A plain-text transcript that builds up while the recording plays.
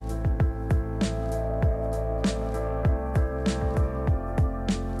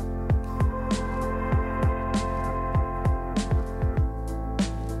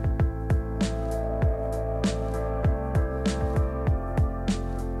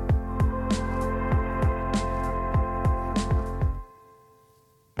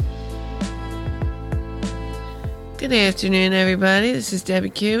Good afternoon, everybody. This is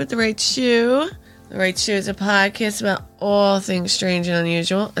Debbie Q with The Right Shoe. The Right Shoe is a podcast about all things strange and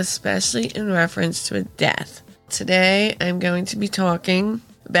unusual, especially in reference to a death. Today, I'm going to be talking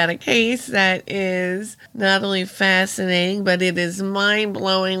about a case that is not only fascinating, but it is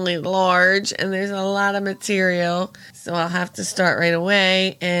mind-blowingly large, and there's a lot of material. So I'll have to start right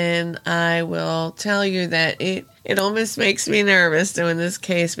away, and I will tell you that it almost makes me nervous doing this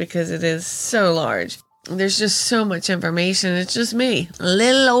case because it is so large. There's just so much information. It's just me,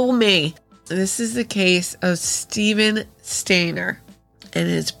 little old me. This is the case of Steven Stayner and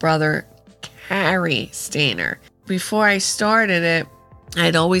his brother, Cary Stayner. Before I started it,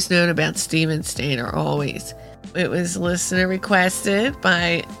 I'd always known about Steven Stayner, always. It was listener requested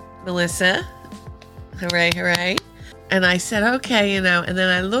by Melissa. Hooray, hooray. And I said, okay, and then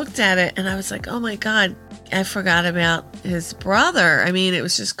I looked at it and I was like, oh my God, I forgot about his brother. I mean, it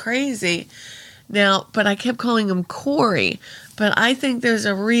was just crazy. Now, but I kept calling him Corey, but I think there's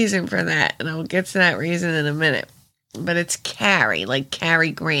a reason for that, and I will get to that reason in a minute. But it's Cary, like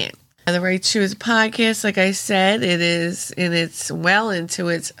Cary Grant. The Right Shoe is a podcast, like I said, it's well into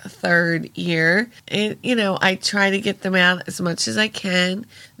its third year. I try to get them out as much as I can.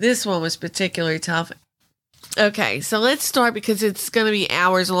 This one was particularly tough. Okay, so let's start because it's going to be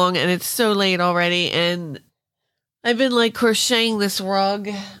hours long, and it's so late already, and I've been crocheting this rug.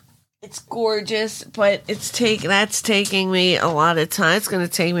 It's gorgeous, but that's taking me a lot of time. It's going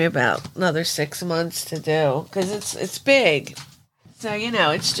to take me about another 6 months to do because it's big. So,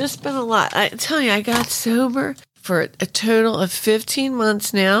 it's just been a lot. I tell you, I got sober for a total of 15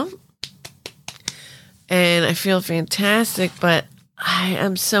 months now, and I feel fantastic, but I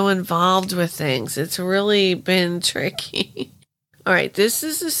am so involved with things. It's really been tricky. All right, this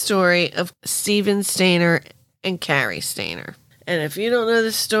is the story of Steven Stayner and Cary Stayner. And if you don't know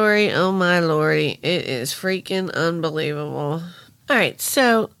the story, oh my lordy, it is freaking unbelievable. All right,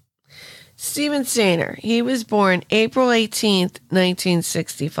 so Steven Stayner, he was born April 18th,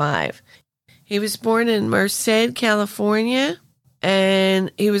 1965. He was born in Merced, California,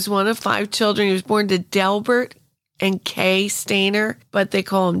 and he was one of 5 children. He was born to Delbert and Kay Stayner, but they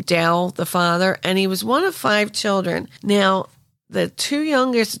call him Del, the father, and he was one of 5 children. Now, the 2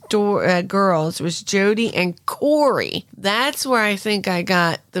 youngest girls was Jody and Corey. That's where I think I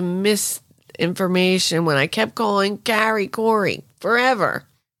got the misinformation when I kept calling Cary Corey forever.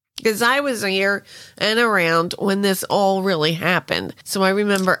 Because I was here and around when this all really happened. So I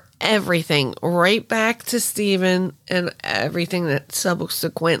remember everything right back to Steven and everything that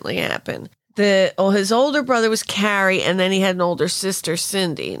subsequently happened. His older brother was Cary, and then he had an older sister,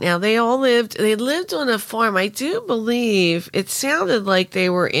 Cindy. Now, they lived on a farm. I do believe it sounded like they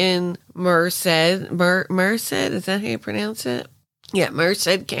were in Merced. Merced, is that how you pronounce it? Yeah,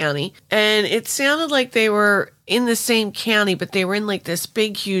 Merced County. And it sounded like they were in the same county, but they were in this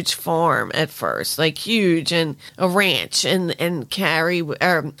big, huge farm at first, huge, and a ranch. And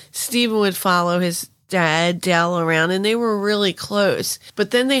Steven would follow his dad, Del, around, and they were really close.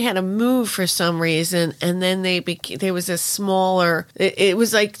 But then they had to move for some reason, and then there was a smaller, it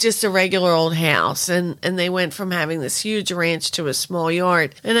was just a regular old house, and they went from having this huge ranch to a small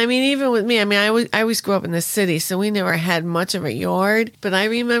yard. And I mean, even with me, I always grew up in the city, so we never had much of a yard, but I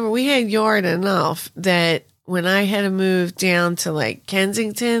remember we had yard enough that when I had to move down to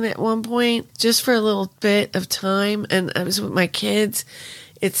Kensington at one point, just for a little bit of time, and I was with my kids,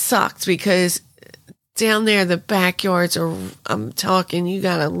 it sucked because down there, the backyards I'm talking, you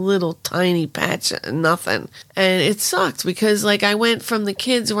got a little tiny patch of nothing. And it sucked because, I went from the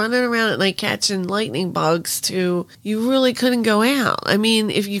kids running around at night catching lightning bugs to you really couldn't go out. I mean,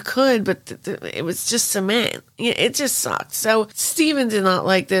 if you could, but it was just cement. It just sucked. So Steven did not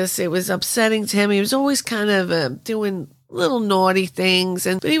like this. It was upsetting to him. He was always kind of doing little naughty things,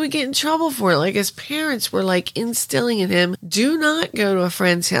 but he would get in trouble for it. His parents were instilling in him, do not go to a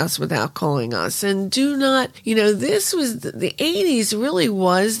friend's house without calling us, and do not, this was the 80s really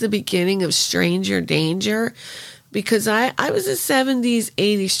was the beginning of stranger danger, because I was a 70s,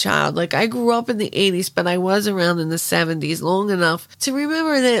 80s child. I grew up in the 80s, but I was around in the 70s long enough to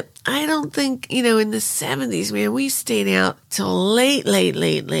remember that I don't think, in the 70s, man, we stayed out till late,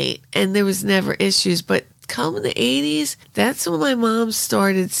 and there was never issues, but come in the 80s, that's when my mom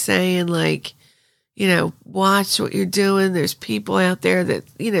started saying, watch what you're doing. There's people out there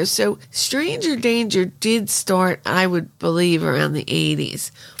that, so stranger danger did start, I would believe, around the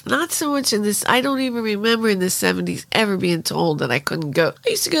 80s. Not so much in this, I don't even remember in the 70s ever being told that I couldn't go. I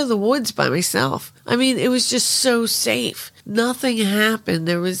used to go to the woods by myself. I mean, it was just so safe. nothing happened.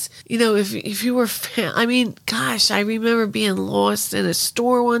 There was, if you were, gosh, I remember being lost in a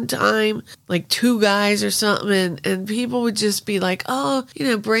store one time, like two guys or something, and people would just be like, oh,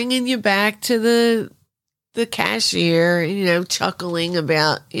 bringing you back to the cashier, chuckling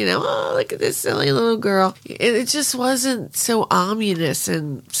about, oh, look at this silly little girl. It just wasn't so ominous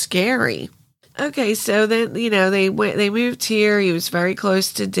and scary. Okay, so then, they moved here. He was very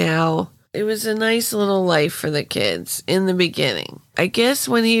close to Dell. It was a nice little life for the kids in the beginning. I guess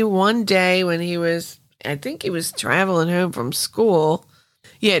one day when he was traveling home from school.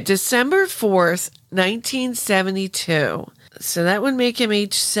 Yeah, December 4th, 1972. So that would make him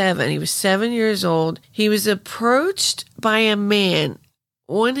age 7. He was 7 years old. He was approached by a man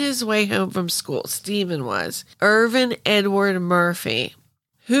on his way home from school. Stephen was. Irvin Edward Murphy,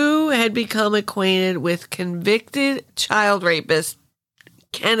 who had become acquainted with convicted child rapist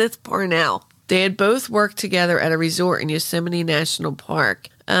Kenneth Parnell. They had both worked together at a resort in Yosemite National Park.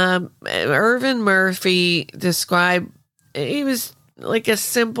 Irvin Murphy described he was like a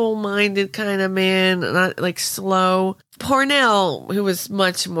simple-minded kind of man, not like slow. Parnell, who was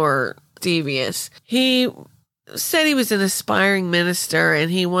much more devious, he said he was an aspiring minister and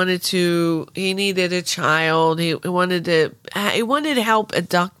he needed a child. He wanted help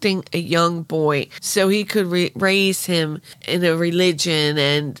adopting a young boy so he could raise him in a religion.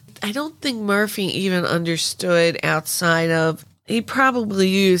 And I don't think Murphy even understood outside of, he probably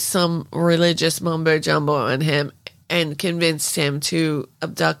used some religious mumbo jumbo on him and convinced him to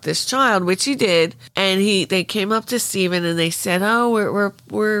abduct this child, which he did. And they came up to Stephen and they said, oh,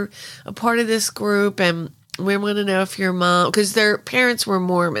 we're a part of this group and we want to know if your mom, because their parents were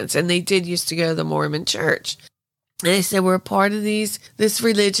Mormons and they did used to go to the Mormon church. And they said, we're a part of this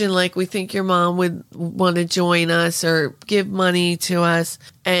religion. Like, we think your mom would want to join us or give money to us.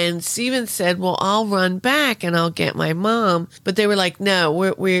 And Steven said, well, I'll run back and I'll get my mom. But they were like, no,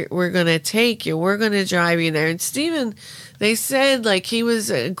 we're going to take you. We're going to drive you there. And Steven, they said, like, he was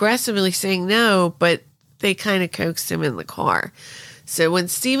aggressively saying no, but they kind of coaxed him in the car. So when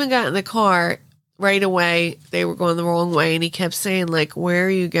Steven got in the car, right away, they were going the wrong way, and he kept saying, like, where are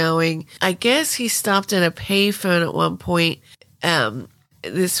you going? I guess he stopped at a payphone at one point.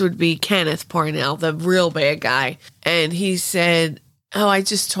 This would be Kenneth Parnell, the real bad guy. And he said, oh, I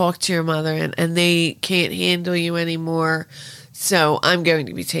just talked to your mother, and they can't handle you anymore, so I'm going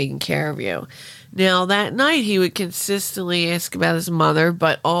to be taking care of you. Now, that night, he would consistently ask about his mother,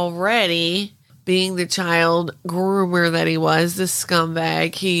 but already, being the child groomer that he was, the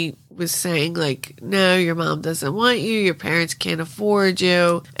scumbag, he was saying, like, no, your mom doesn't want you, your parents can't afford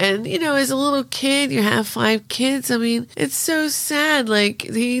you. And, as a little kid, you have 5 kids. I mean, it's so sad. Like,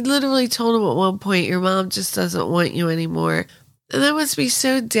 he literally told him at one point, your mom just doesn't want you anymore. And that must be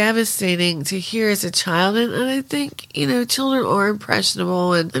so devastating to hear as a child. And I think, children are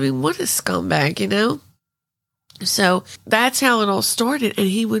impressionable. And, I mean, what a scumbag, So that's how it all started. And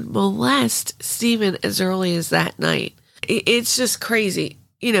he would molest Stephen as early as that night. It's just crazy.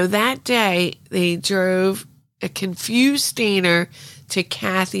 That day, they drove a confused Stayner to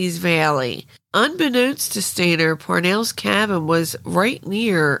Kathy's Valley. Unbeknownst to Stayner, Parnell's cabin was right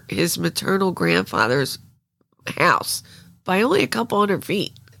near his maternal grandfather's house by only a couple hundred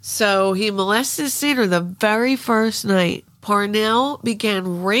feet. So he molested Stayner the very first night. Parnell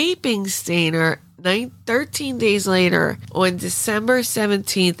began raping Stayner 13 days later on December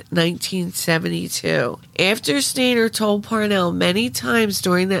 17th, 1972. After Stayner told Parnell many times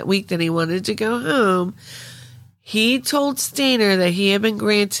during that week that he wanted to go home, he told Stayner that he had been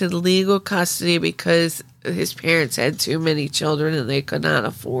granted legal custody because his parents had too many children and they could not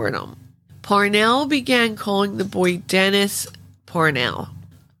afford them. Parnell began calling the boy Dennis Parnell.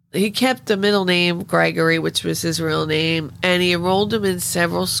 He kept the middle name Gregory, which was his real name, and he enrolled him in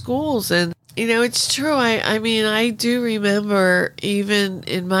several schools. And it's true. I mean, I do remember even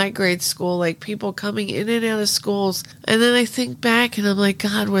in my grade school, like, people coming in and out of schools. And then I think back and I'm like,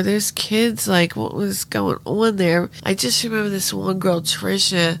 God, were those kids, like, what was going on there? I just remember this one girl,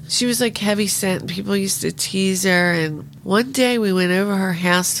 Trisha. She was like heavy set and people used to tease her. And one day we went over her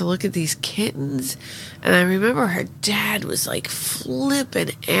house to look at these kittens. And I remember her dad was like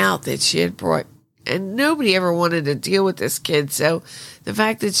flipping out that she had brought, and nobody ever wanted to deal with this kid. So the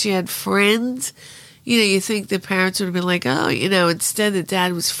fact that she had friends, you think the parents would have been like, oh, instead the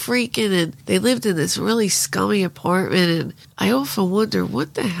dad was freaking and they lived in this really scummy apartment. And I often wonder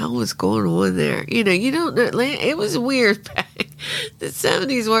what the hell was going on there. You don't know. It was weird back. The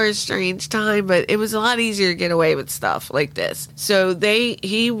 70s were a strange time, but it was a lot easier to get away with stuff like this. So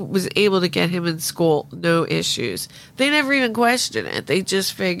he was able to get him in school, no issues. They never even questioned it. They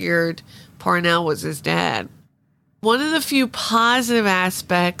just figured Parnell was his dad. One of the few positive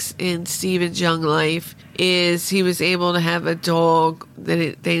aspects in Steven's young life is he was able to have a dog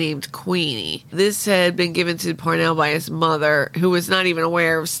that they named Queenie. This had been given to Parnell by his mother, who was not even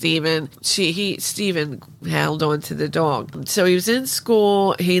aware of Steven. Steven held on to the dog. So he was in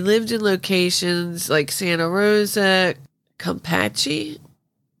school. He lived in locations like Santa Rosa, Campeche.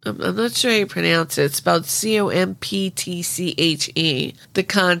 I'm not sure how you pronounce it. It's spelled Comptche. The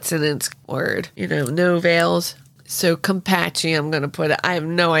consonants word. No vowels. So Campeche, I'm going to put it. I have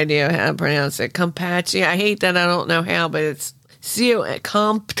no idea how to pronounce it. Campeche. I hate that I don't know how, but it's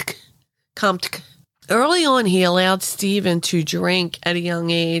Compt. Early on, he allowed Steven to drink at a young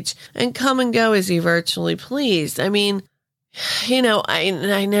age and come and go as he virtually pleased. I mean,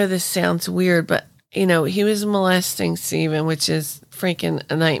 I know this sounds weird, but, he was molesting Steven, which is freaking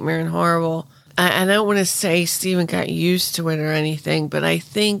a nightmare and horrible. I don't want to say Steven got used to it or anything, but I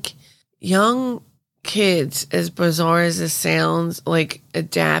think young kids, as bizarre as it sounds,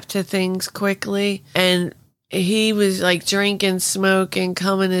 adapt to things quickly. And he was drinking, smoking,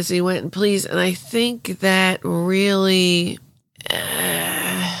 coming as he went and pleased. And I think that really,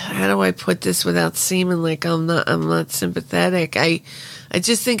 how do I put this without seeming like I'm not sympathetic? I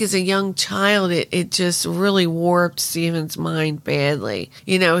just think as a young child, it just really warped Steven's mind badly.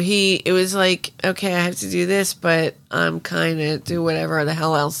 It was like, okay, I have to do this, but I'm kind of do whatever the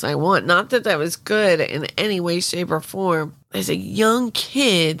hell else I want. Not that that was good in any way, shape, or form. As a young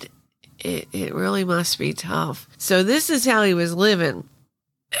kid, it really must be tough. So this is how he was living.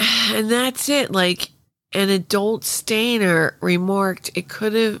 And that's it. An adult Stayner remarked he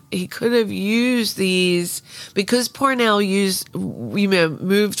could have used these because Parnell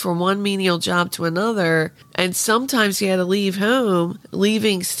moved from one menial job to another, and sometimes he had to leave home,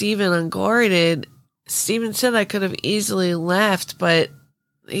 leaving Steven unguarded. Steven said, I could have easily left, but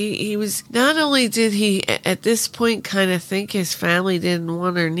he was, not only did he at this point kind of think his family didn't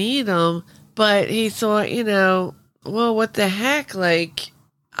want or need him, but he thought, well, what the heck,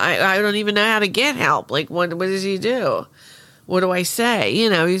 I don't even know how to get help. What does he do? What do I say?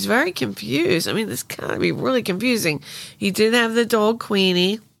 He's very confused. I mean, this kind of be really confusing. He did have the dog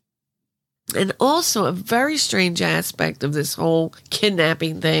Queenie. And also a very strange aspect of this whole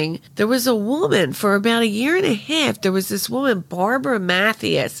kidnapping thing. There was a woman for about 1.5 years. There was this woman, Barbara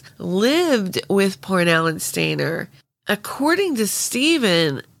Mathias, lived with Parnell and Stayner. According to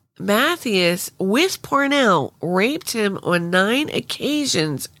Steven, Mathias, with Parnell, raped him on 9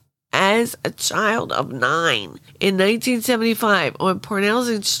 occasions as a child of 9. In 1975, on Parnell's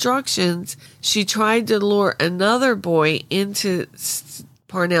instructions, she tried to lure another boy into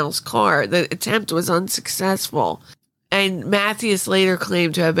Parnell's car. The attempt was unsuccessful. And Mathias later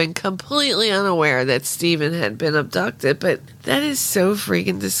claimed to have been completely unaware that Steven had been abducted. But that is so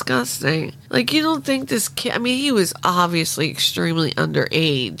freaking disgusting. You don't think this kid... I mean, he was obviously extremely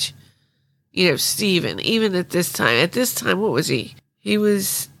underage. Steven, even at this time. At this time, what was he? He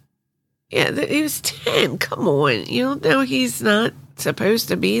was... Yeah, he was 10. Come on. You don't know he's not supposed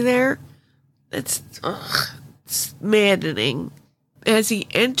to be there? It's maddening. As he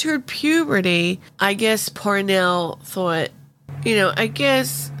entered puberty, I guess Parnell thought, he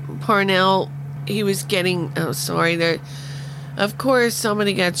was getting, of course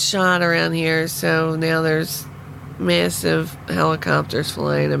somebody got shot around here, so now there's massive helicopters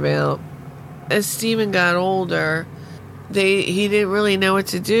flying about. As Steven got older, he didn't really know what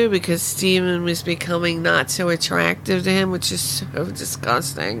to do because Steven was becoming not so attractive to him, which is so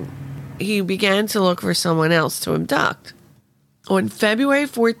disgusting. He began to look for someone else to abduct. On February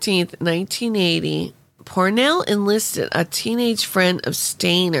 14th, 1980, Parnell enlisted a teenage friend of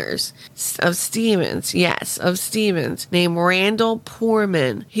Stayner's, of Steven's, named Randall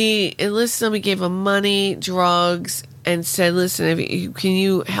Poorman. He enlisted him, he gave him money, drugs, and said, listen, can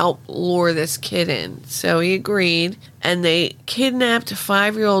you help lure this kid in? So he agreed, and they kidnapped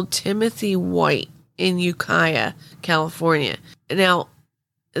 5-year-old Timothy White in Ukiah, California. Now,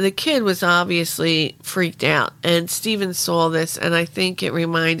 the kid was obviously freaked out, and Steven saw this, and I think it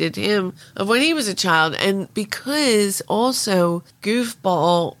reminded him of when he was a child. And because also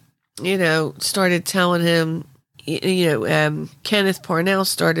Goofball, started telling him, Kenneth Parnell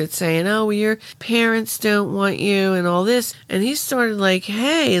started saying, oh, your parents don't want you and all this. And he started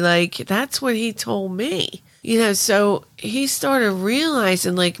hey, that's what he told me. So he started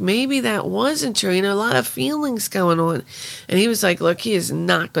realizing, maybe that wasn't true. A lot of feelings going on. And he was like, look, he is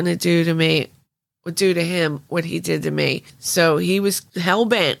not going to do to him what he did to me. So he was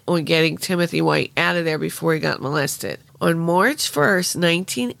hell-bent on getting Timothy White out of there before he got molested. On March 1st,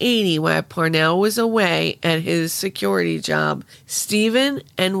 1980, while Parnell was away at his security job, Steven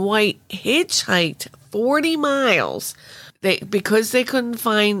and White hitchhiked 40 miles. Because they couldn't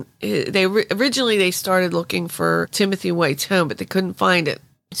find, originally they started looking for Timothy White's home, but they couldn't find it.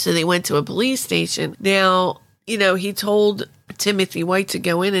 So they went to a police station. Now, he told Timothy White to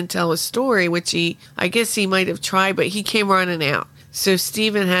go in and tell a story, which I guess he might have tried, but he came running out. So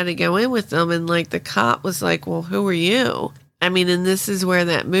Steven had to go in with them, and the cop was like, well, who are you? I mean, and this is where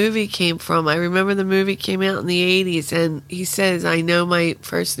that movie came from. I remember the movie came out in the 80s, and he says, I know my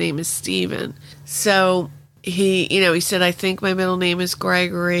first name is Steven. So he said, I think my middle name is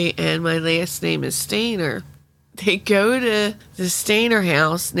Gregory and my last name is Stayner. They go to the Stayner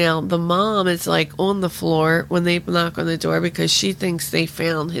house. Now, the mom is on the floor when they knock on the door because she thinks they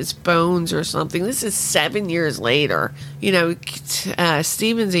found his bones or something. This is 7 years later.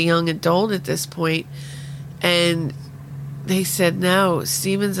 Steven's a young adult at this point, and they said, no,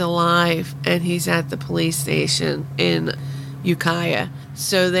 Steven's alive and he's at the police station in Ukiah.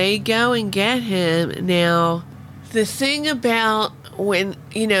 So they go and get him. Now, the thing about when,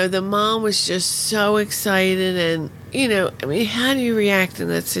 the mom was just so excited and, how do you react in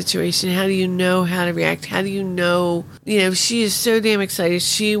that situation? How do you know how to react? How do you know, she is so damn excited.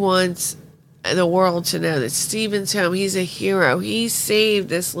 She wants the world to know that Steven's home. He's a hero. He saved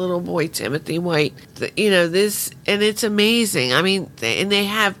this little boy, Timothy White. And it's amazing. I mean, and they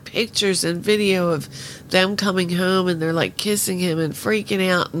have pictures and video of them coming home and they're kissing him and freaking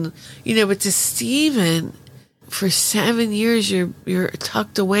out. And, but to Steven, for 7 years, you're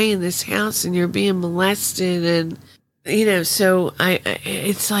tucked away in this house and you're being molested. And, so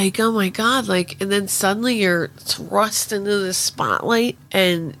it's oh my God, and then suddenly you're thrust into the spotlight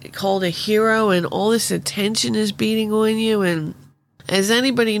and called a hero and all this attention is beating on you. And as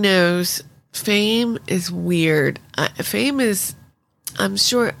anybody knows, fame is weird. Fame is, I'm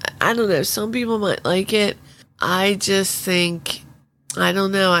sure, I don't know, some people might like it. I just think, I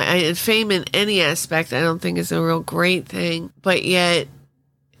don't know, fame in any aspect I don't think is a real great thing, but yet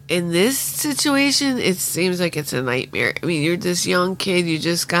in this situation, it seems like it's a nightmare. I mean, you're this young kid, you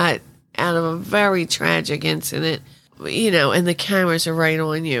just got out of a very tragic incident, and the cameras are right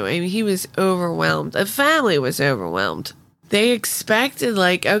on you. I mean, he was overwhelmed. The family was overwhelmed. They expected,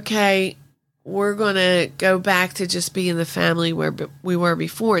 okay, we're going to go back to just being the family where we were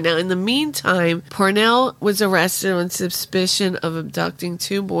before. Now, in the meantime, Parnell was arrested on suspicion of abducting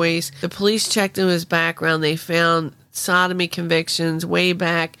 2 boys. The police checked into his background. They found sodomy convictions way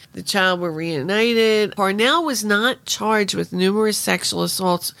back. The child were reunited. Parnell was not charged with numerous sexual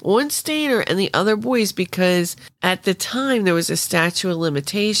assaults on Stayner and the other boys because at the time there was a statute of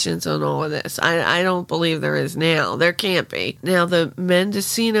limitations on all of this. I don't believe there is now. There can't be. Now, the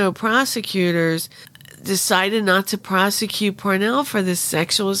Mendocino prosecutors decided not to prosecute Parnell for the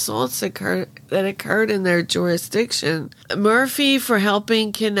sexual assaults that occurred in their jurisdiction. Murphy for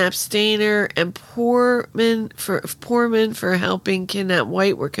helping kidnap Stayner and Poorman for helping kidnap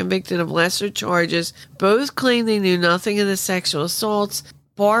White were convicted of lesser charges. Both claimed they knew nothing of the sexual assaults.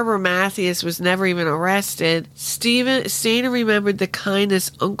 Barbara Mathias was never even arrested. Steven Stayner remembered the kindness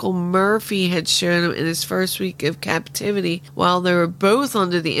Uncle Murphy had shown him in his first week of captivity while they were both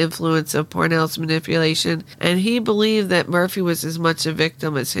under the influence of Parnell's manipulation, and he believed that Murphy was as much a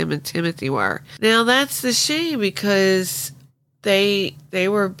victim as him and Timothy were. Now, that's the shame because they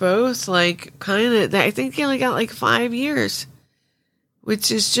were both I think they only got 5 years, which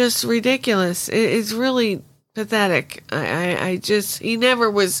is just ridiculous. It's really pathetic. He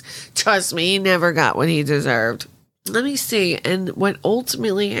never was, trust me, he never got what he deserved. Let me see. And what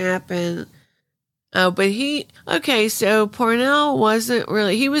ultimately happened, so Parnell wasn't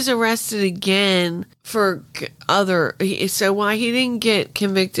really, he was arrested again for so why he didn't get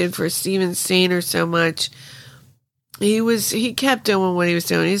convicted for Steven Stayner so much, he kept doing what he was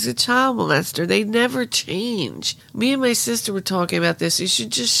doing. He's a child molester. They never change. Me and my sister were talking about this. You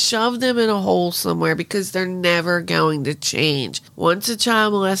should just shove them in a hole somewhere because they're never going to change. Once a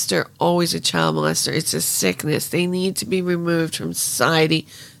child molester, always a child molester. It's a sickness. They need to be removed from society.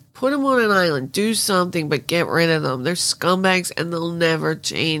 Put them on an island. Do something, but get rid of them. They're scumbags and they'll never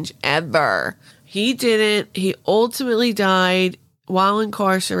change ever. He didn't. He ultimately died while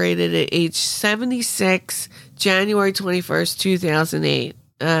incarcerated at age 76, January 21st, 2008.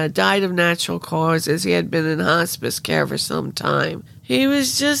 Died of natural causes. He had been in hospice care for some time. He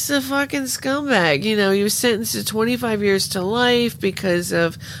was just a fucking scumbag. He was sentenced to 25 years to life because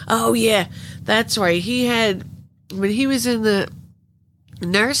of, oh yeah, that's right. When he was in the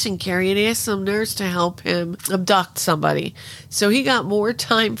nursing care, he had asked some nurse to help him abduct somebody. So he got more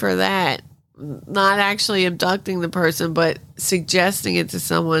time for that not actually abducting the person, but suggesting it to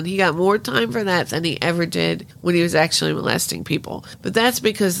someone. He got more time for that than he ever did when he was actually molesting people. But that's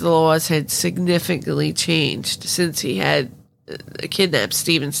because the laws had significantly changed since he had kidnapped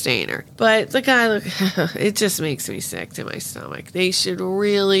Steven Stayner. But the guy, look, it just makes me sick to my stomach. They should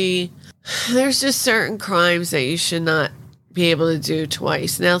really, there's just certain crimes that you should not be able to do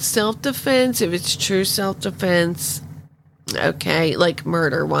twice. Now, self-defense, if it's true self-defense, okay, like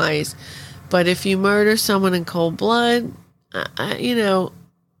murder-wise. But if you murder someone in cold blood,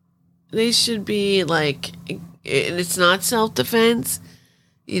 they should be like, it's not self-defense.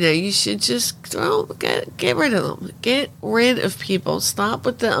 You should just get rid of them. Get rid of people. Stop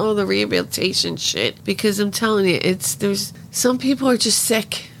with the rehabilitation shit. Because I'm telling you, there's some people are just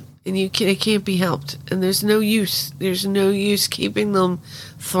sick and it can't be helped. And there's no use. There's no use keeping them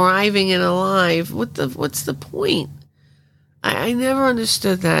thriving and alive. What's the point? I never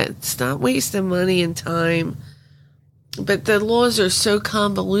understood that. Stop wasting money and time. But the laws are so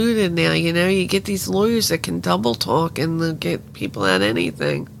convoluted now, you get these lawyers that can double talk and they'll get people at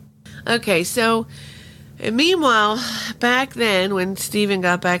anything. Okay, so meanwhile, back then when Steven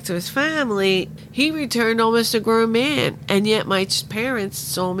got back to his family, he returned almost a grown man. And yet my parents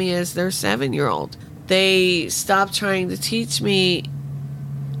saw me as their 7-year-old. They stopped trying to teach me.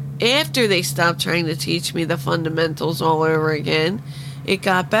 After they stopped trying to teach me the fundamentals all over again, it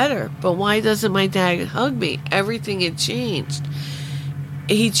got better. But why doesn't my dad hug me? Everything had changed.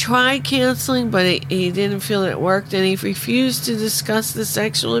 He tried counseling, but he didn't feel it worked, and he refused to discuss the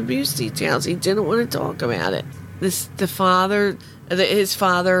sexual abuse details. He didn't want to talk about it. His father,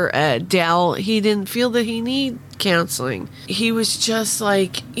 Dell, he didn't feel that he needed counseling. He was just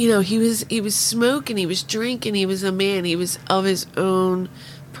like, he was smoking, he was drinking, he was a man, he was of his own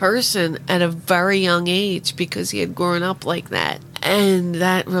person at a very young age because he had grown up like that. And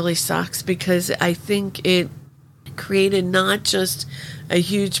that really sucks because I think it created not just a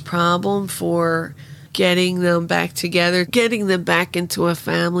huge problem for getting them back together, getting them back into a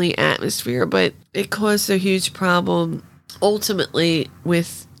family atmosphere, but it caused a huge problem ultimately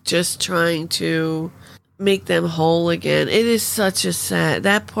with just trying to make them whole again. It is such a sad,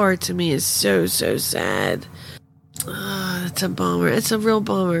 that part to me is so sad. It's a bummer. It's a real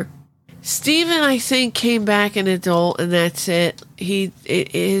bummer. Steven, I think, came back an adult, and that's it.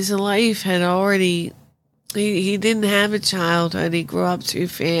 His life had already. He didn't have a childhood. He grew up too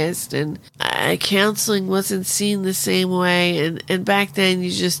fast, and counseling wasn't seen the same way. And back then, you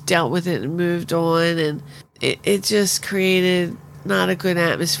just dealt with it and moved on, and it just created not a good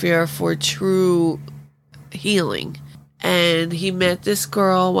atmosphere for true healing. And he met this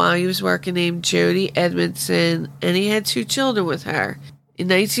girl while he was working named Jody Edmondson, and he had 2 children with her. In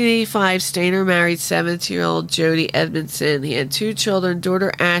 1985, Stayner married 17-year-old Jody Edmondson. He had 2 children,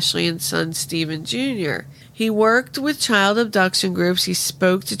 daughter Ashley and son Stephen Jr. He worked with child abduction groups. He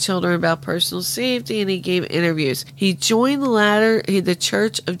spoke to children about personal safety, and he gave interviews. He joined the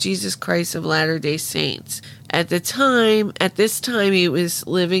Church of Jesus Christ of Latter-day Saints. At this time, he was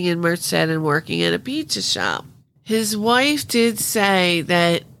living in Merced and working at a pizza shop. His wife did say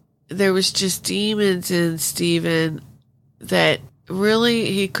that there was just demons in Steven that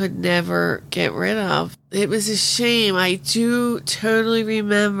really he could never get rid of. It was a shame. I do totally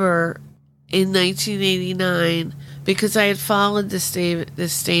remember in 1989, because I had followed the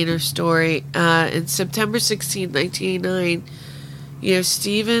Stayner story, in September 16, 1989,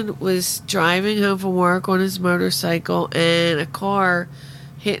 Steven was driving home from work on his motorcycle, and a car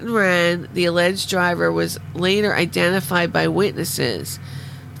hit and ran. The alleged driver was later identified by witnesses.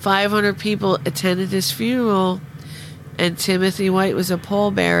 500 people attended his funeral, and Timothy White was a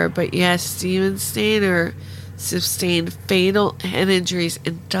pallbearer. But yes, Steven Stayner sustained fatal head injuries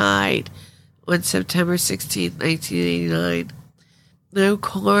and died on September 16, 1989. No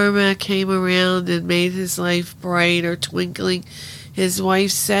karma came around and made his life bright or twinkling. His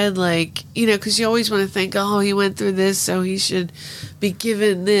wife said, because you always want to think, he went through this, so he should be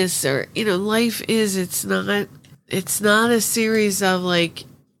given this. Or, life it's not a series of,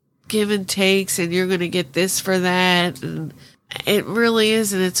 give and takes, and you're going to get this for that. And it really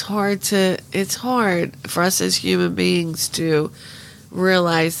isn't. It's hard for us as human beings to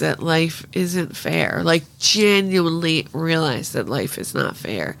realize that life isn't fair. Genuinely realize that life is not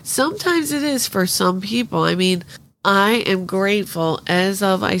fair. Sometimes it is for some people. I am grateful. As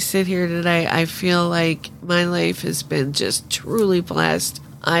of I sit here today, I feel like my life has been just truly blessed.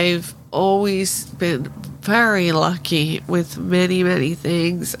 I've always been very lucky with many, many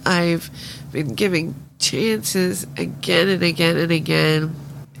things. I've been giving chances again and again and again.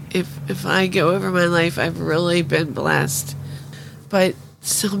 If I go over my life, I've really been blessed. But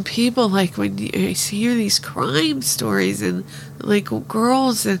some people, like when you hear these crime stories and like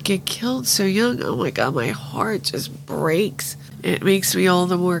girls that get killed so young, oh my God, my heart just breaks. It makes me all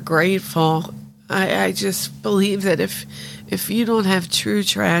the more grateful. I just believe that if you don't have true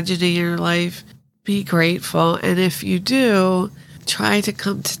tragedy in your life, be grateful. And if you do, try to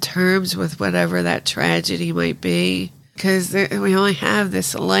come to terms with whatever that tragedy might be. Because we only have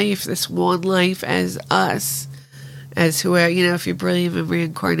this life, this one life as us. As who, if you believe in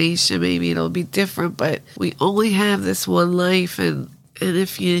reincarnation, maybe it'll be different, but we only have this one life, and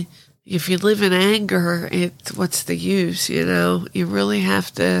if you live in anger, what's the use, You really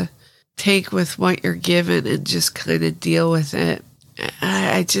have to take with what you're given and just kind of deal with it.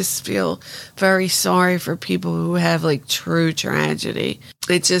 I just feel very sorry for people who have like true tragedy.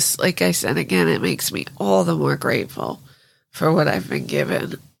 It just, like I said again, it makes me all the more grateful for what I've been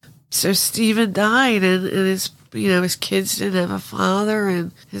given. So Steven died, and his kids didn't have a father,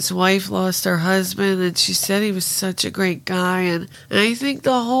 and his wife lost her husband, and she said he was such a great guy. And I think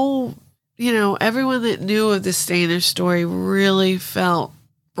the whole, everyone that knew of the Stayner story really felt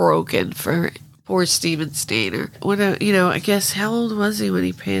broken for poor Steven Stayner. I guess, how old was he when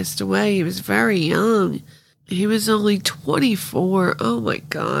he passed away? He was very young. He was only 24. Oh my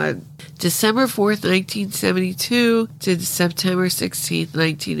God. December 4th, 1972 to September 16th,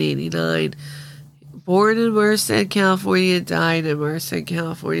 1989. Born in Merced, California, died in Merced,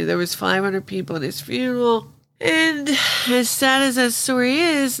 California. There was 500 people at his funeral. And as sad as that story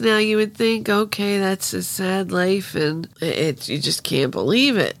is, now you would think, okay, that's a sad life, and you just can't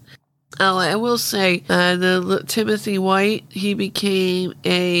believe it. Oh, I will say, Timothy White, he became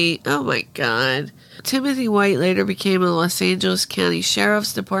Timothy White later became a Los Angeles County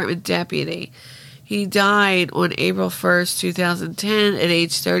Sheriff's Department deputy. He died on April 1st, 2010 at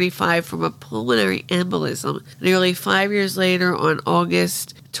age 35 from a pulmonary embolism. Nearly 5 years later, on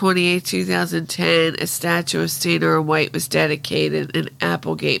August 28, 2010, a statue of Stayner and White was dedicated in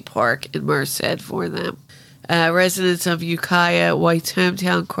Applegate Park in Merced for them. Residents of Ukiah, White's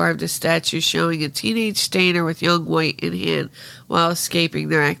hometown, carved a statue showing a teenage Stayner with young White in hand while escaping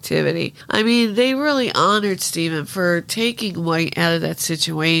their activity. I mean, they really honored Steven for taking White out of that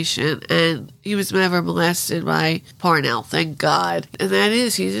situation, and he was never molested by Parnell, thank God. And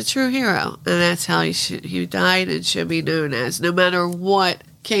he's a true hero, and that's how he died and should be known as, no matter what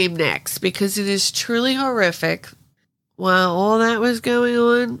came next, because it is truly horrific. While all that was going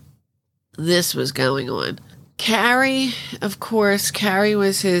on, this was going on. Cary, of course, Cary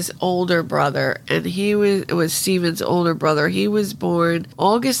was his older brother, and he was Steven's older brother. He was born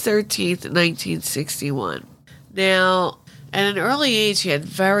August 13th, 1961. Now, at an early age, he had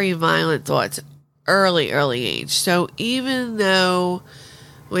very violent thoughts. Early age. So even though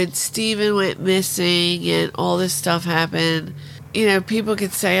when Steven went missing and all this stuff happened, people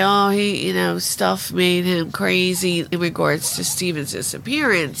could say, oh, he, stuff made him crazy in regards to Steven's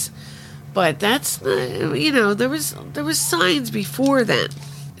disappearance. But that's, there was signs before then.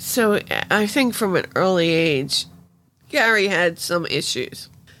 So I think from an early age, Cary had some issues.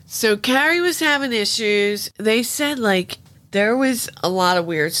 So Cary was having issues. They said, there was a lot of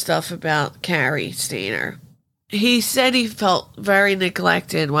weird stuff about Cary Stayner. He said he felt very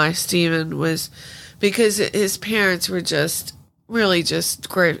neglected while Steven was, because his parents were really just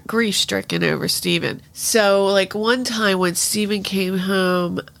grief-stricken over Steven. So, one time when Steven came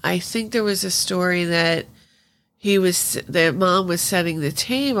home, I think there was a story that their mom was setting the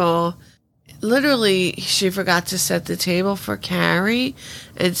table. Literally, she forgot to set the table for Cary,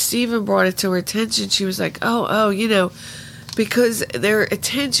 and Steven brought it to her attention. She was like, because their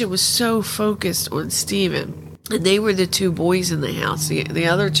attention was so focused on Steven. And they were the two boys in the house. The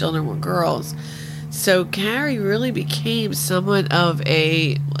other children were girls. So Cary really became somewhat of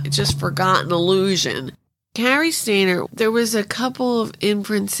a just forgotten illusion. Cary Stayner, there was a couple of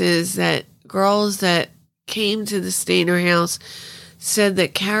inferences that girls that came to the Stayner house said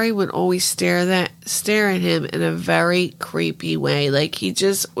that Cary would always stare at him in a very creepy way. He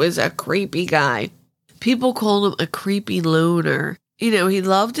just was a creepy guy. People called him a creepy loner. He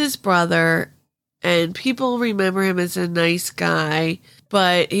loved his brother, and people remember him as a nice guy,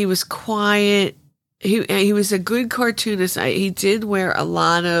 but he was quiet. He was a good cartoonist. He did draw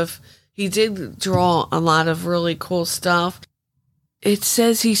a lot of really cool stuff. It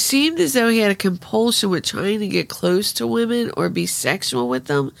says he seemed as though he had a compulsion with trying to get close to women or be sexual with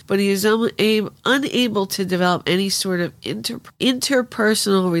them, but he was unable to develop any sort of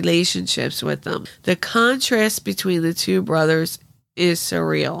interpersonal relationships with them. The contrast between the two brothers is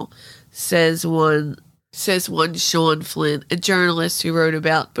surreal, says one Sean Flint, a journalist who wrote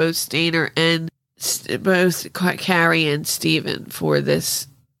about both Stayner and both Cary and Steven for this,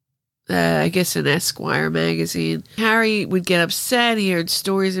 I guess, an Esquire magazine. Cary would get upset. He heard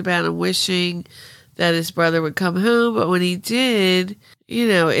stories about him wishing that his brother would come home, but when he did,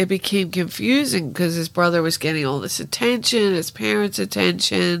 it became confusing because his brother was getting all this attention, his parents'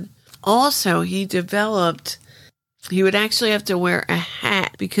 attention. Also, he would actually have to wear a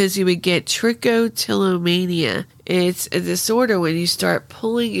hat because he would get trichotillomania. It's a disorder when you start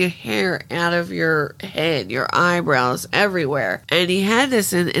pulling your hair out of your head, your eyebrows, everywhere. And he had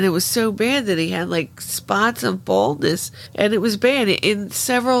this, and it was so bad that he had like spots of baldness, and it was bad. In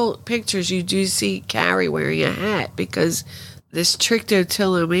several pictures, you do see Cary wearing a hat because this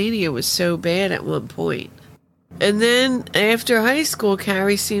trichotillomania was so bad at one point. And then after high school,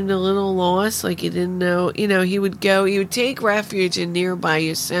 Cary seemed a little lost, like he didn't know. He would take refuge in nearby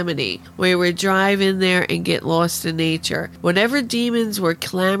Yosemite, where he would drive in there and get lost in nature. Whatever demons were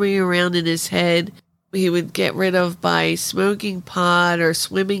clamoring around in his head, he would get rid of by smoking pot or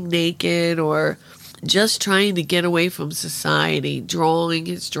swimming naked or just trying to get away from society, drawing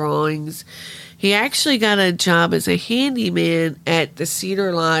his drawings. He actually got a job as a handyman at the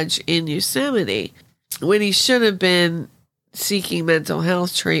Cedar Lodge in Yosemite, when he should have been seeking mental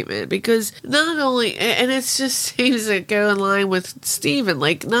health treatment, because not only, and it just seems to go in line with Steven,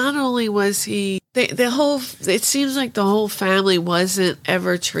 like not only was he, it seems like the whole family wasn't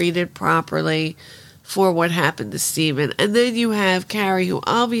ever treated properly for what happened to Steven. And then you have Cary, who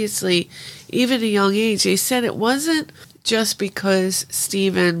obviously, even at a young age, they said it wasn't just because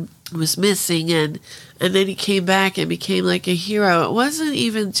Steven was missing and then he came back and became like a hero. It wasn't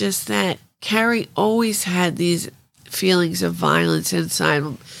even just that. Cary always had these feelings of violence inside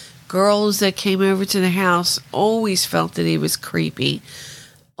him. Girls that came over to the house always felt that he was creepy,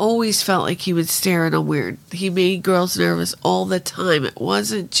 always felt like he would stare at them weird. He made girls nervous all the time. It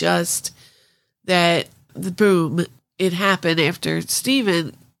wasn't just that, boom, it happened after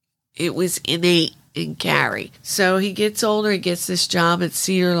Steven. It was innate in Cary. So he gets older, he gets this job at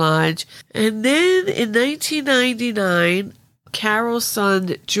Cedar Lodge. And then in 1999, Carol's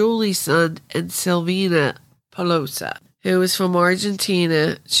son, Julie's son, and Silvina Pelosa, who was from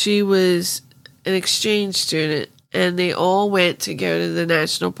Argentina. She was an exchange student, and they all went to go to the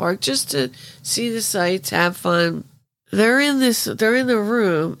national park just to see the sights, have fun. They're in the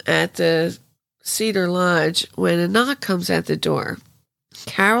room at the Cedar Lodge when a knock comes at the door.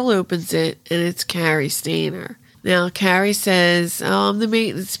 Carol opens it, and it's Cary Stayner. Now, Cary says, I'm the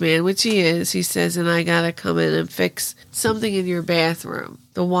maintenance man, which he is. He says, and I got to come in and fix something in your bathroom.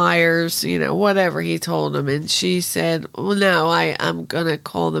 The wires, whatever he told him. And she said, well, no, I'm going to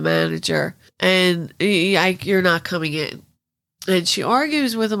call the manager. And you're not coming in. And she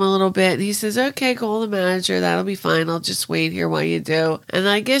argues with him a little bit. And he says, okay, call the manager. That'll be fine. I'll just wait here while you do. And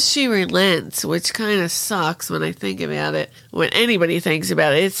I guess she relents, which kind of sucks when I think about it. When anybody thinks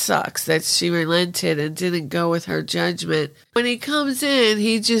about it, it sucks that she relented and didn't go with her judgment. When he comes in,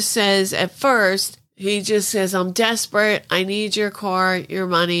 he just says, I'm desperate. I need your car, your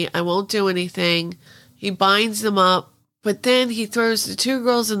money. I won't do anything. He binds them up. But then he throws the two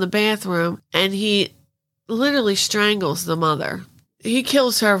girls in the bathroom and he literally strangles the mother. He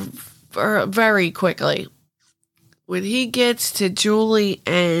kills her very quickly. When he gets to Julie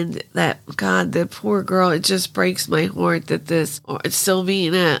and the poor girl, it just breaks my heart that this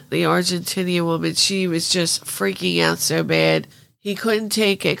Silvina, the Argentinian woman, she was just freaking out so bad. He couldn't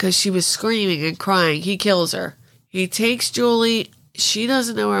take it because she was screaming and crying. He kills her. He takes Julie. She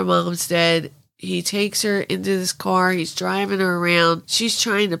doesn't know her mom's dead. He takes her into this car. He's driving her around. She's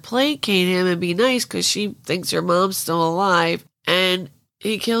trying to placate him and be nice because she thinks her mom's still alive. And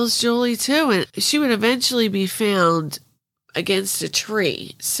he kills Julie too. And she would eventually be found against a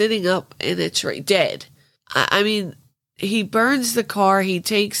tree, sitting up in a tree, dead. I mean, he burns the car. He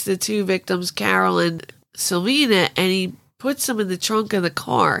takes the two victims, Carol and Silvina, and he puts them in the trunk of the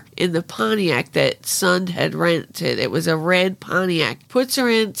car in the Pontiac that Son had rented. It was a red Pontiac. Puts her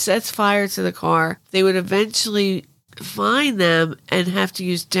in, sets fire to the car. They would eventually find them and have to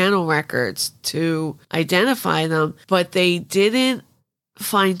use dental records to identify them, but they didn't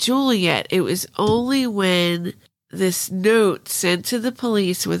find Julie yet. It was only when this note sent to the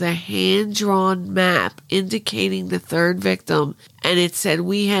police with a hand-drawn map indicating the third victim, and it said,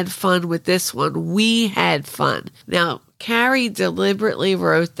 we had fun with this one. We had fun. Now, Cary deliberately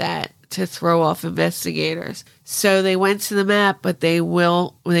wrote that to throw off investigators. So they went to the map, but they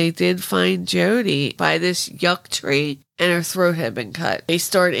did find Jody by this yuck tree, and her throat had been cut. They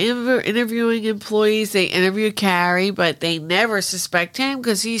start interviewing employees. They interview Cary, but they never suspect him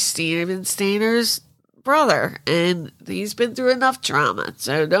because he's Steven Stayner's brother, and he's been through enough trauma.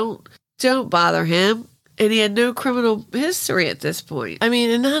 So don't don't bother him. And he had no criminal history at this point. I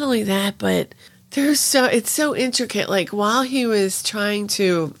mean, and not only that, but it's so intricate. Like, while he was trying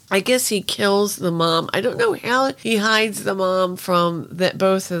to, I guess he kills the mom. I don't know how he hides the mom from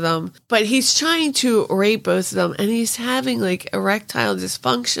both of them, but he's trying to rape both of them, and he's having like erectile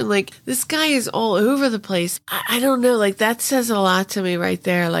dysfunction. Like, this guy is all over the place. I don't know. Like, that says a lot to me right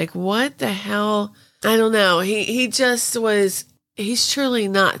there. Like, what the hell? I don't know. He just was. He's truly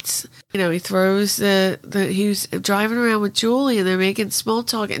nuts. You know, he throws he's driving around with Julie and they're making small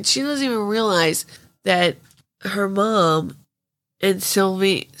talk, and she doesn't even realize that her mom and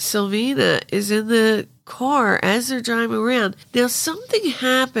Sylvina is in the car as they're driving around. Now, something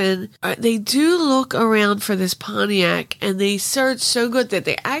happened. They do look around for this Pontiac, and they search so good that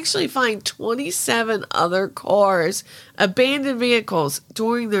they actually find 27 other cars, abandoned vehicles,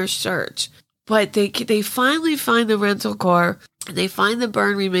 during their search. But they finally find the rental car. They find the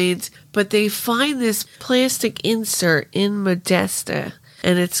burn remains, but they find this plastic insert in Modesta,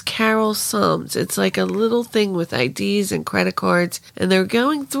 and it's Carol Sums. It's like a little thing with IDs and credit cards, and they're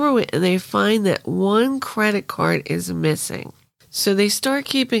going through it, and they find that one credit card is missing. So they start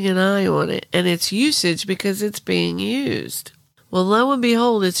keeping an eye on it and its usage because it's being used. Well, lo and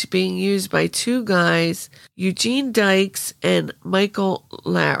behold, it's being used by two guys, Eugene Dykes and Michael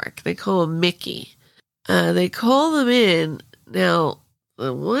Larrick. They call him Mickey. They call them in. Now,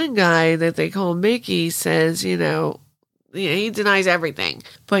 the one guy that they call Mickey says, he denies everything.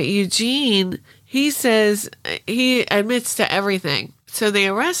 But Eugene, he says he admits to everything. So they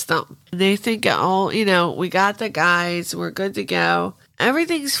arrest him. They think, we got the guys, we're good to go.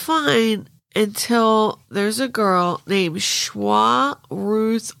 Everything's fine until there's a girl named Schwa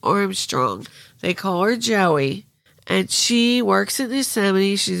Ruth Armstrong. They call her Joey. And she works at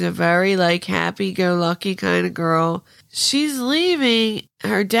Yosemite. She's a very, happy-go-lucky kind of girl. She's leaving.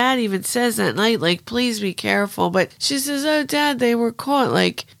 Her dad even says that night, please be careful. But she says, oh, Dad, they were caught.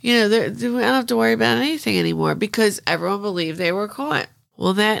 I don't have to worry about anything anymore because everyone believed they were caught.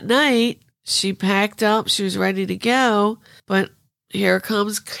 Well, that night, she packed up. She was ready to go. But here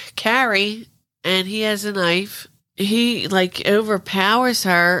comes Cary, and he has a knife. He, overpowers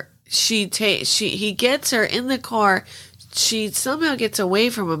her. He gets her in the car. She somehow gets away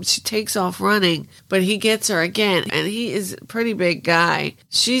from him. She takes off running, but he gets her again, and he is a pretty big guy.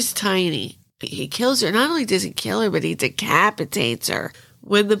 She's tiny. He kills her. Not only does he kill her, but he decapitates her.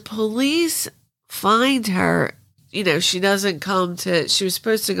 When the police find her, she doesn't she was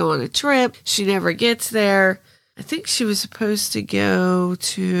supposed to go on a trip. She never gets there. I think she was supposed to go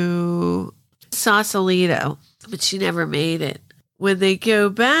to Sausalito, but she never made it. When they go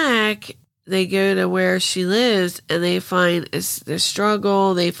back, they go to where she lives, and they find the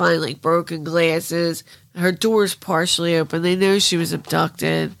struggle. They find broken glasses. Her door's partially open. They know she was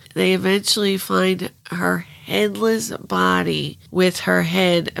abducted. They eventually find her headless body with her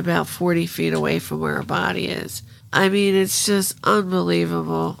head about 40 feet away from where her body is. I mean, it's just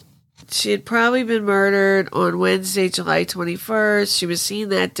unbelievable. She had probably been murdered on Wednesday, July 21st. She was seen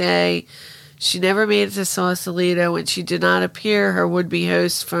that day. She never made it to Sausalito. When she did not appear, her would-be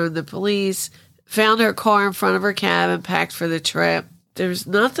host phoned the police, found her car in front of her cabin, packed for the trip. There's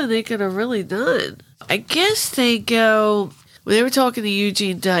nothing they could have really done. I guess when they were talking to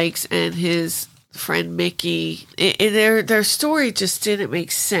Eugene Dykes and his friend Mickey, their story just didn't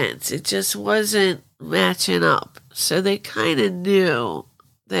make sense. It just wasn't matching up. So they kind of knew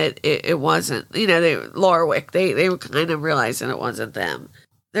that it wasn't, Lorwick, they were kind of realizing it wasn't them.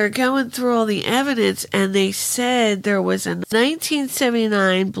 They're going through all the evidence, and they said there was a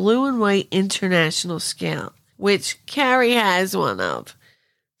 1979 blue and white International Scout, which Cary has one of.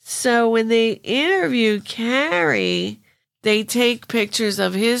 So when they interview Cary, they take pictures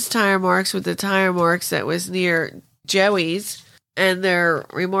of his tire marks with the tire marks that was near Joey's, and they're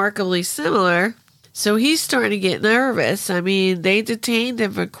remarkably similar. So he's starting to get nervous. I mean, they detained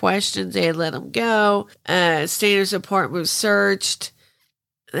him for questions. They had let him go. Stayner's apartment was searched.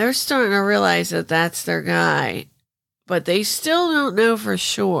 They're starting to realize that that's their guy, but they still don't know for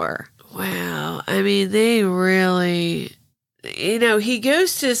sure. Wow. I mean, they really, he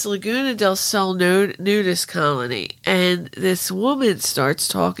goes to this Laguna del Sol nudist colony, and this woman starts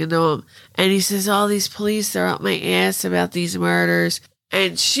talking to him, and he says, all these police are up my ass about these murders.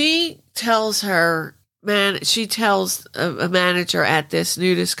 And she tells a manager at this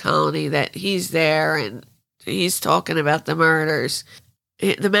nudist colony that he's there, and he's talking about the murders.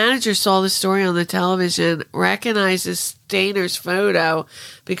 The manager saw the story on the television, recognizes Stayner's photo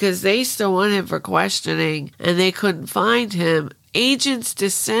because they still want him for questioning, and they couldn't find him. Agents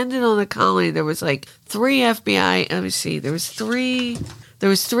descended on the colony. There was 3 FBI. Let me see. There was three There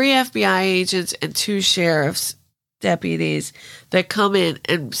was 3 FBI agents and 2 sheriff's deputies that come in,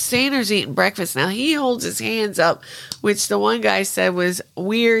 and Stayner's eating breakfast. Now, he holds his hands up, which the one guy said was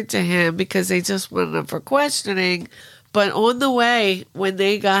weird to him because they just wanted him for questioning. But on the way, when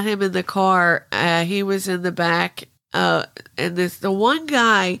they got him in the car, he was in the back. And the one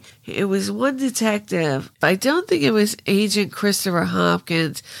guy, it was one detective. I don't think it was Agent Christopher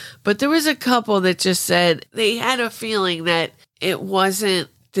Hopkins, but there was a couple that just said they had a feeling that it wasn't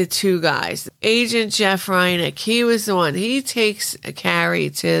the 2 guys. Agent Jeff Reinick, he was the one. He takes Cary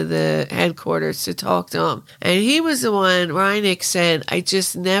to the headquarters to talk to him. And he was the one, Reinick said, I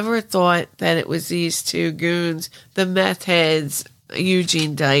just never thought that it was these 2 goons, the meth heads,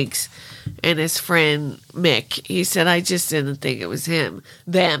 Eugene Dykes, and his friend Mick. He said, I just didn't think it was them.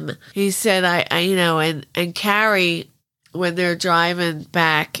 He said, and Cary, when they're driving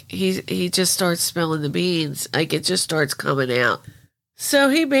back, he just starts spilling the beans. Like, it just starts coming out. So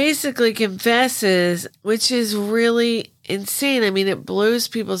he basically confesses, which is really insane. I mean, it blows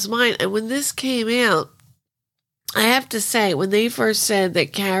people's mind. And when this came out, I have to say, when they first said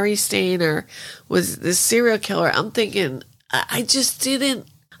that Cary Stayner was the serial killer, I'm thinking, I just didn't,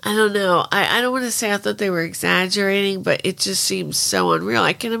 I don't know. I don't want to say I thought they were exaggerating, but it just seems so unreal.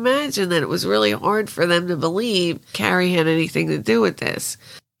 I can imagine that it was really hard for them to believe Cary had anything to do with this.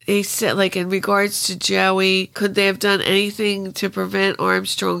 They said, like, in regards to Joey, could they have done anything to prevent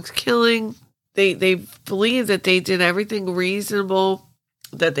Armstrong's killing? They believe that they did everything reasonable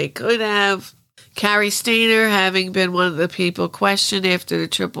that they could have. Cary Stayner, having been one of the people questioned after the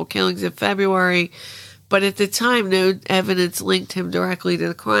triple killings in February, but at the time, no evidence linked him directly to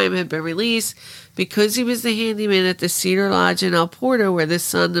the crime had been released because he was the handyman at the Cedar Lodge in El Porto where the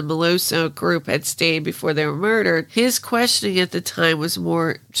Sun and Meloso group had stayed before they were murdered. His questioning at the time was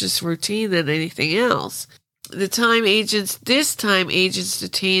more just routine than anything else. This time agents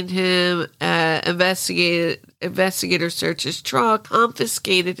detained him, investigators searched his truck,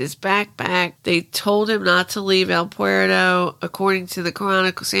 confiscated his backpack. They told him not to leave El Puerto. According to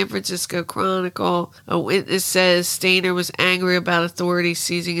the San Francisco Chronicle, a witness says Stayner was angry about authorities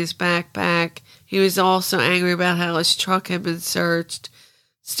seizing his backpack. He was also angry about how his truck had been searched.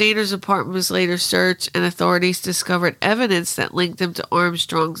 Stayner's apartment was later searched, and authorities discovered evidence that linked him to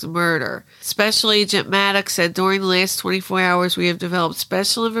Armstrong's murder. Special Agent Maddox said, during the last 24 hours, we have developed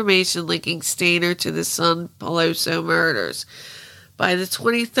special information linking Stayner to the Sun Peloso murders. By the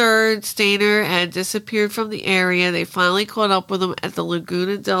 23rd, Stayner had disappeared from the area. They finally caught up with him at the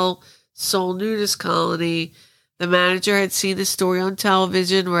Laguna del Sol nudist colony. The manager had seen the story on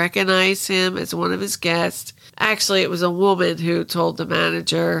television, recognized him as one of his guests. Actually, it was a woman who told the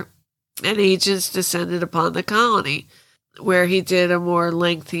manager, and agents descended upon the colony, where he did a more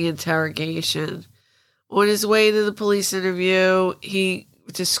lengthy interrogation. On his way to the police interview, he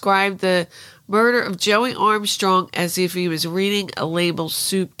described the murder of Joey Armstrong as if he was reading a labeled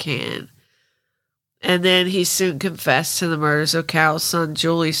soup can. And then he soon confessed to the murders of Carol's son,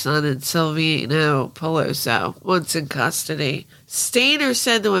 Julie's son, and Silvino Peloso, once in custody. Stayner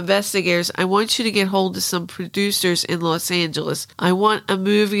said to investigators, I want you to get hold of some producers in Los Angeles. I want a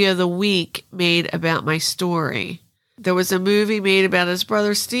movie of the week made about my story. There was a movie made about his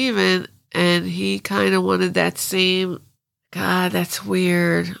brother Steven, and he kind of wanted that same. God, that's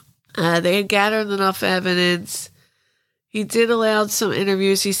weird. They had gathered enough evidence. He did allow some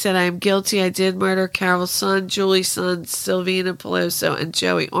interviews. He said, I am guilty. I did murder Carol's son, Julie's son, Silvino Peloso, and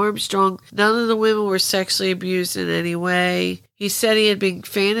Joey Armstrong. None of the women were sexually abused in any way. He said he had been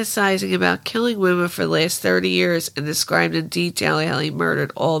fantasizing about killing women for the last 30 years and described in detail how he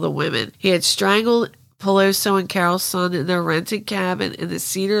murdered all the women. He had strangled Peloso and Carol's son in their rented cabin in the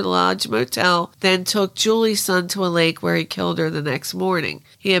Cedar Lodge Motel, then took Julie's son to a lake where he killed her the next morning.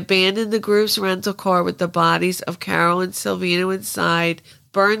 He abandoned the group's rental car with the bodies of Carol and Silvino inside,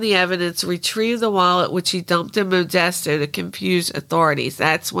 burned the evidence, retrieved the wallet, which he dumped in Modesto to confuse authorities.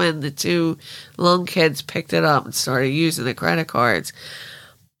 That's when the 2 lunkheads picked it up and started using the credit cards.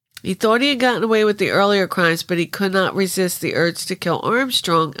 He thought he had gotten away with the earlier crimes, but he could not resist the urge to kill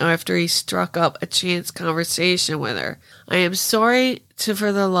Armstrong after he struck up a chance conversation with her. I am sorry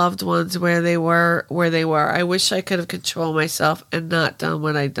for the loved ones where they were. I wish I could have controlled myself and not done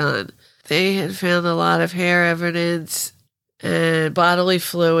what I'd done. They had found a lot of hair evidence and bodily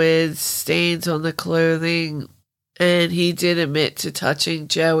fluids, stains on the clothing, and he did admit to touching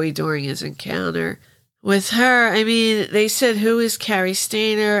Joey during his encounter with her. I mean, they said, who is Cary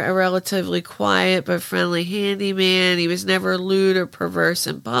Stayner? A relatively quiet but friendly handyman. He was never lewd or perverse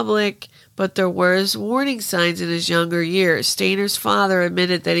in public, but there was warning signs in his younger years. Stayner's father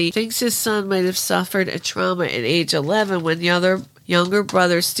admitted that he thinks his son might have suffered a trauma at age 11 when younger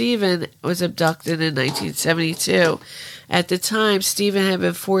brother Steven was abducted in 1972. At the time, Steven had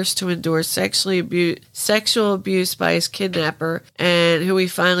been forced to endure sexual abuse by his kidnapper, and who he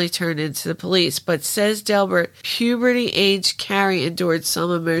finally turned into the police. But says Delbert, puberty-age Cary endured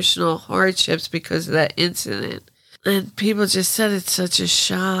some emotional hardships because of that incident. And people just said it's such a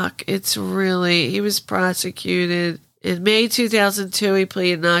shock. He was prosecuted. In May 2002, he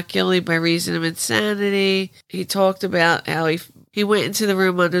pleaded not guilty by reason of insanity. He talked about how he went into the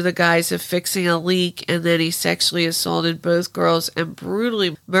room under the guise of fixing a leak, and then he sexually assaulted both girls and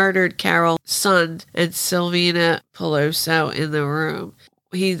brutally murdered Carol Sund and Silvina Peloso in the room.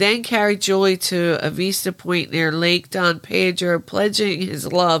 He then carried Julie to a vista point near Lake Don Pedro, pledging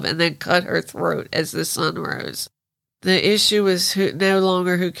his love, and then cut her throat as the sun rose. The issue was no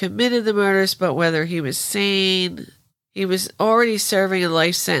longer who committed the murders, but whether he was sane. He was already serving a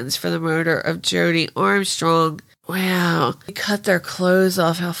life sentence for the murder of Jody Armstrong. Wow. They cut their clothes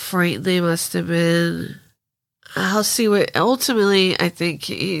off. How frightened they must have been. I'll see what... Ultimately, I think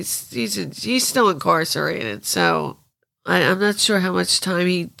he's still incarcerated, so I'm not sure how much time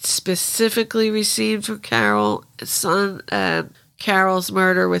he specifically received for Carol's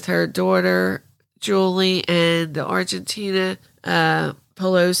murder with her daughter, Julie, and Argentina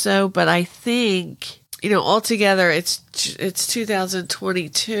Peloso, but I think... altogether, it's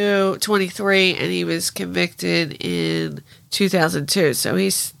 2022, 23, and he was convicted in 2002. So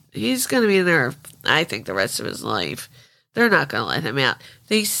he's going to be in there, I think, the rest of his life. They're not going to let him out.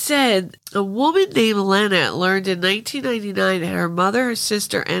 They said a woman named Lena learned in 1999 that her mother, her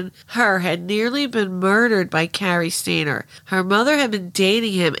sister, and her had nearly been murdered by Cary Stayner. Her mother had been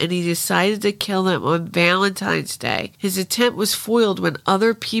dating him, and he decided to kill them on Valentine's Day. His attempt was foiled when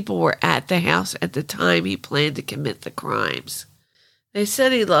other people were at the house at the time he planned to commit the crimes. They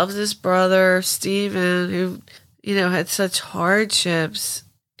said he loves his brother, Steven, who, had such hardships.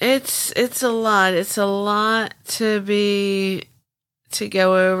 It's a lot. It's a lot to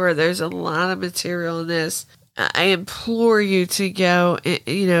go over. There's a lot of material in this. I implore you to go,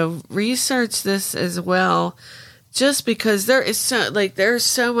 research this as well, just because there's so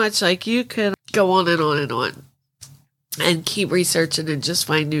much, you could go on and on and on and keep researching and just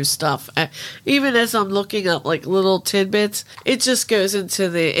find new stuff. Even as I'm looking up little tidbits, it just goes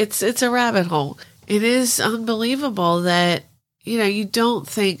into it's a rabbit hole. It is unbelievable that, you don't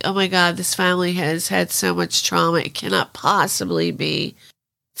think, oh my God, this family has had so much trauma. It cannot possibly be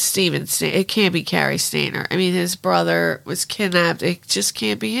Steven Stayner. It can't be Cary Stayner. I mean, his brother was kidnapped. It just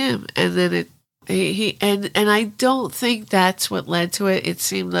can't be him. And then and I don't think that's what led to it. It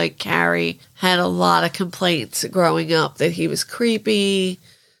seemed like Cary had a lot of complaints growing up that he was creepy,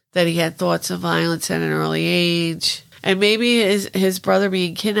 that he had thoughts of violence at an early age. And maybe his brother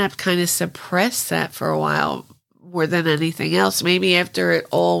being kidnapped kind of suppressed that for a while. More than anything else. Maybe after it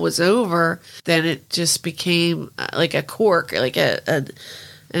all was over, then it just became like a cork, like an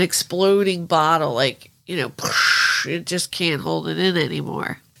exploding bottle, it just can't hold it in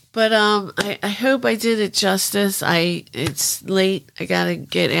anymore. But I hope I did it justice. It's late. I gotta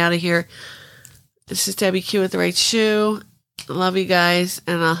get out of here. This is Debbie Q with The Right Shoe. Love you guys,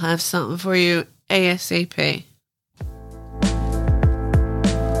 and I'll have something for you ASAP.